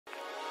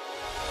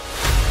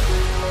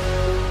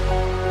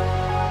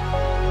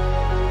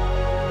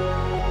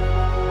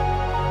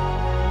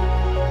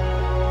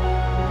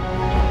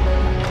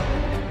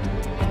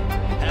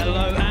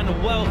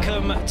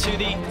to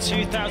the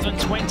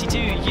 2022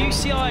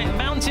 UCI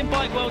Mountain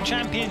Bike World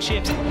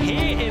Championships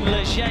here in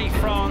Ligier,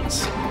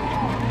 France.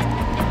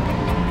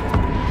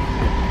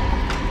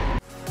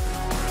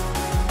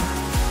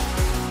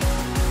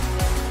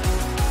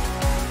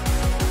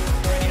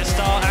 Ready to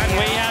start, and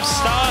we have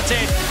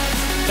started.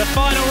 The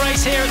final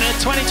race here at the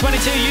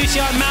 2022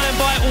 UCI Mountain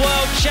Bike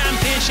World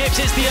Championships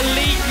is the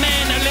Elite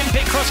Men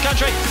Olympic Cross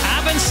Country.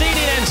 Avancini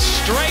then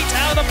straight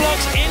out of the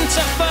blocks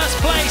into first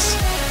place.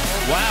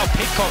 Wow,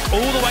 Pidcock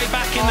all the way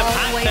back in the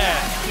pack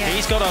there. Yeah.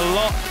 He's got a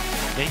lot.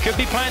 He could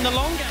be playing the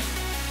long game.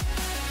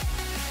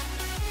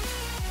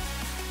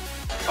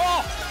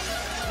 Oh,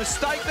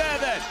 mistake there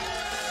then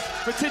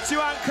for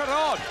Tituan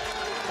Carod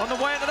on the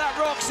way into that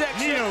rock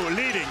section. Nino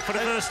leading for the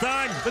first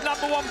time. The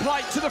 #1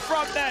 plate to the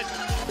front then.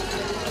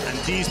 And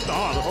these put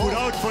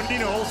out for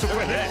Nino also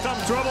for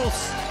some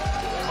troubles.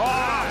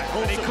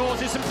 And he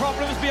causes some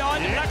problems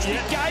behind him and actually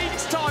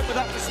gains time with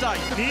that mistake.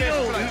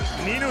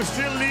 Nino's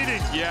still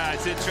leading. Yeah,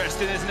 it's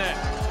interesting, isn't it?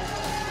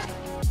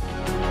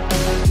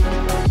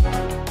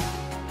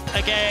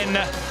 Again,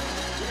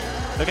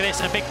 look at this,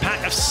 a big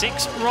pack of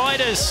 6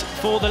 riders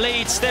for the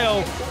lead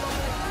still.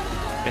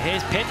 But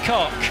here's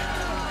Pidcock.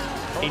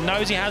 He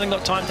knows he hasn't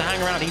got time to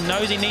hang around. He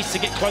knows he needs to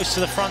get close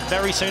to the front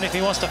very soon if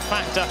he wants to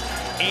factor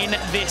in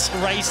this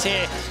race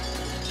here.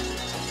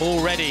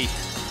 Already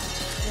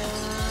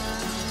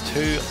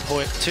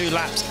 2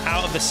 laps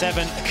out of the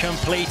 7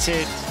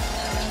 completed,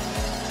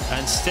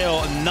 and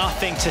still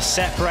nothing to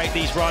separate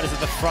these riders at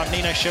the front.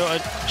 Nino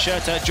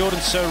Schurter,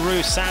 Jordan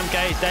Soru, Sam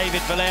Gay,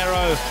 David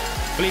Valero,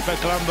 Filippo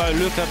Colombo,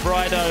 Luca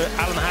Braido,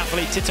 Alan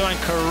Hatley, Tituan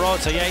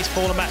Carod. So yeah, he's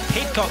fallen back.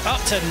 Pidcock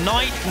up to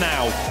 9th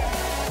now.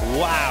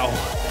 Wow.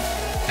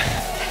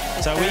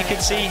 So we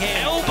can see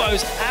here,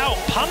 elbows out,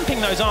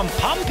 pumping those arms,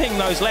 pumping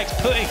those legs,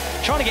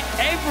 trying to get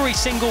every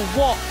single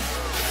watt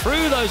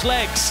through those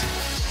legs.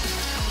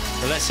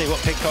 So let's see what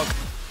Pidcock.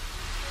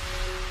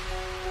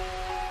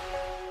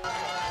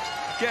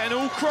 Getting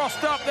all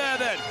crossed up there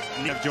then.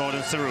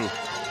 Jordan Soru.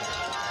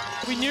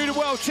 We knew the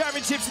World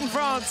Championships in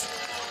France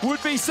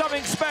would be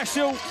something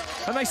special,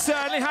 and they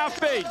certainly have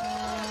been.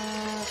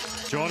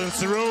 Jordan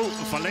Soru,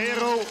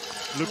 Valero,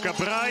 Luca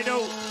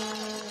Braido.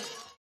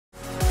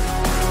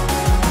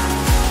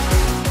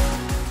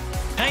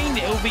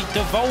 It will be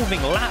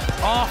devolving lap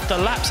after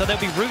lap, so there'll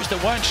be routes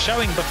that weren't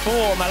showing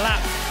before on the lap.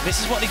 This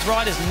is what these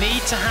riders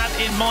need to have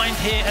in mind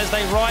here as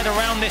they ride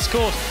around this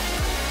course.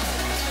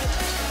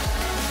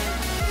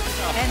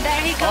 And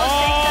there he goes.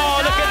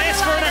 Oh, look at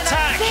this for an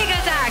attack. Big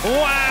attack.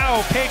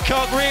 Wow,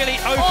 Pidcock really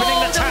opening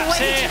the taps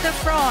here. All the way to the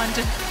front.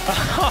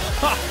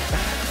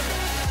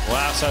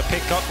 Wow, so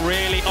Pidcock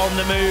really on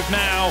the move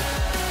now.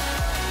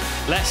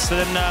 Less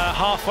than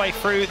halfway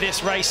through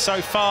this race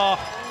so far.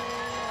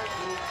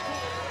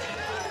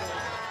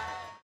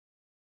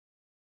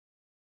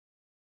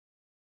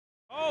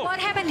 What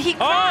happened? He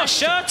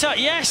crashed. Oh, Schurter,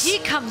 yes. He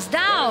comes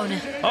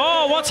down.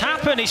 Oh, what's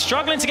happened? He's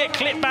struggling to get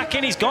clipped back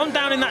in. He's gone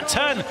down in that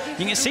turn.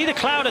 You can see the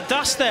cloud of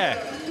dust there.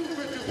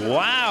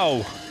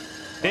 Wow.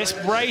 This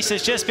race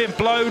has just been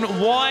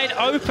blown wide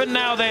open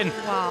now then.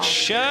 Wow.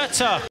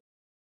 Schurter.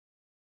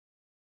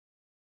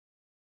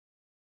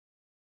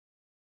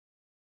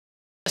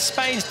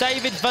 Spain's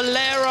David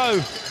Valero.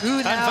 Ooh,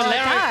 and now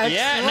Valero, attacks.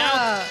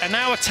 yeah,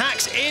 now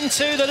attacks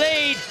into the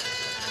lead.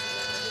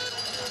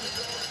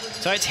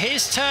 So it's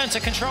his turn to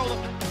control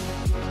them.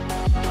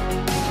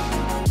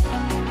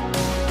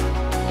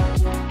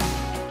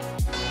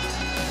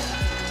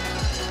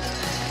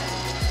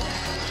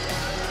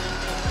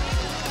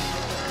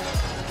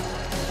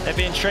 They're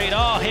being treated.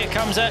 Oh, here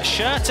comes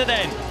Schurter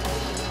then.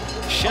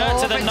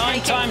 Schurter, the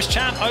 9 times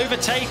champ,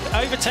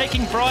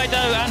 overtaking Braido,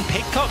 and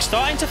Pidcock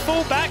starting to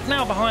fall back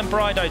now behind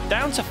Braido,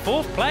 down to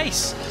 4th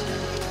place.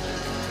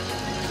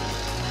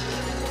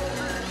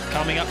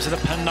 Coming up to the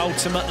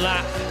penultimate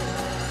lap.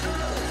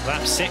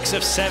 Lap 6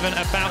 of 7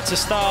 about to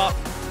start.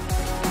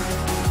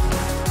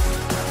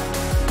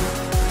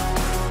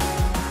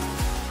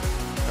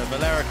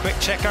 Valera, quick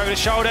check over the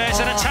shoulder. It's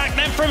an attack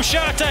then from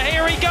Schurter.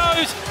 Here he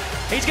goes.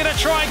 He's going to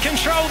try and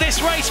control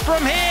this race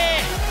from here.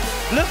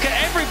 Look at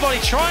everybody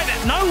trying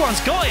it. No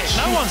one's got it.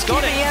 No one's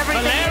got it.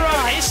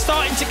 Valero is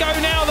starting to go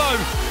now, though.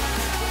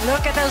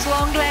 Look at those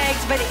long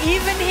legs, but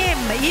even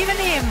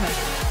him.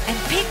 And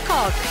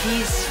Pidcock,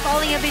 he's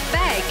falling a bit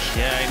back.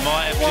 Yeah, he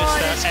might have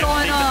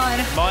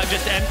might have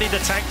just emptied the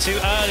tank too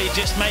early,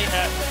 just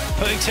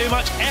putting too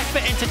much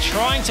effort into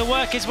trying to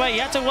work his way. He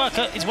had to work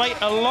his way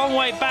a long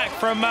way back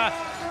from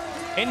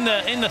in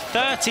the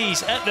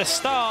 30s at the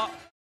start.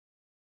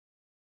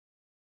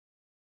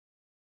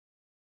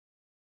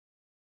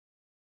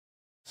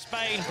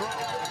 Spain.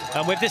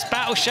 And with this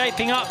battle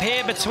shaping up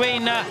here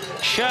between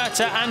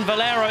Schurter and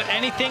Valero,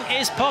 anything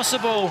is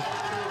possible.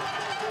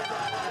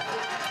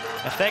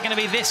 If they're going to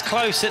be this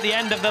close at the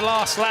end of the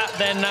last lap,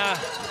 then,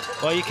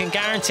 well, you can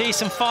guarantee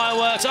some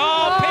fireworks.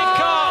 Oh,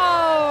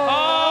 Pidcock!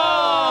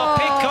 Oh,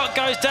 Pidcock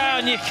goes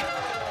down.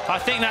 I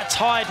think that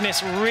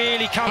tiredness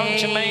really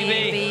comes to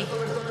maybe.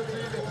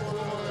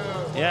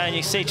 Yeah, and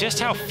you see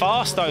just how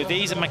fast, though,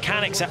 these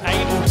mechanics are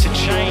able to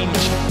change.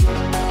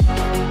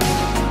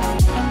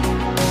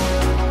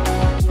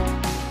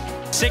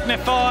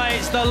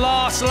 signifies the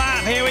last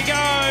lap. Here we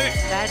go.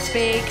 That's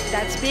big,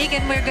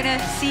 and we're gonna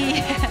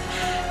see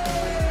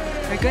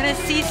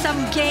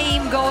some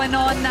game going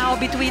on now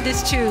between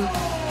these two.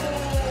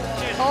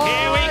 Oh,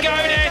 here we go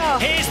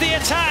then. Here's the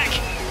attack.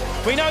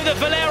 We know that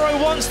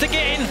Valero wants to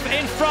get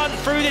in front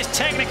through this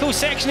technical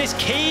section, this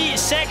key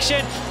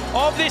section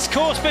of this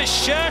course, but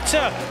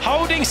Schurter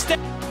holding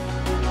steady.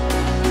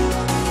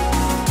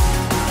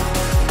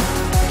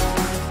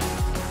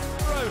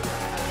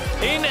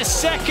 In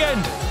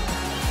second.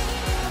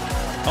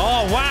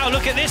 Oh, wow,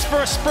 look at this for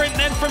a sprint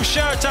then from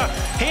Schurter.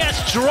 He has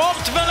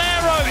dropped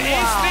Valero. Wow.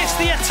 Is this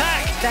the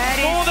attack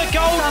for the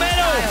gold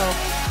medal?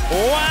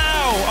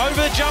 Wow, over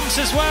the jumps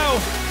as well.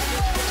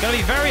 It's going to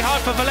be very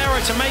hard for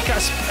Valero to make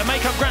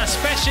up ground,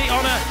 especially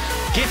on a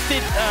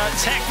gifted,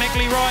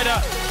 technically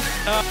rider.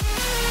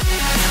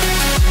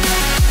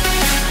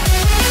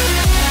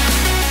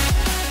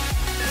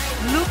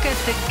 Look at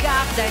the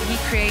gap that he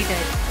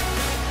created.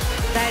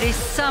 That is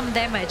some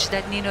damage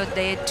that Nino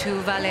did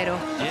to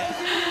Valero. Yeah.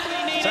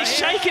 So he's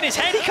shaking his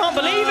head, he can't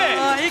believe it.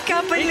 Oh, he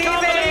can't believe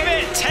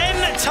it.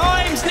 10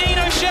 times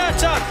Nino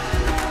Schurter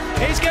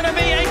is going to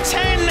be a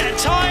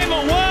 10-time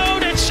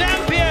world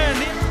champion.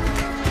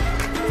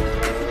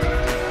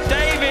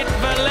 David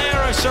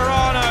Valero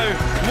Serrano,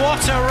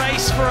 what a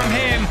race from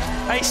him.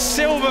 A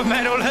silver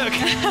medal, look.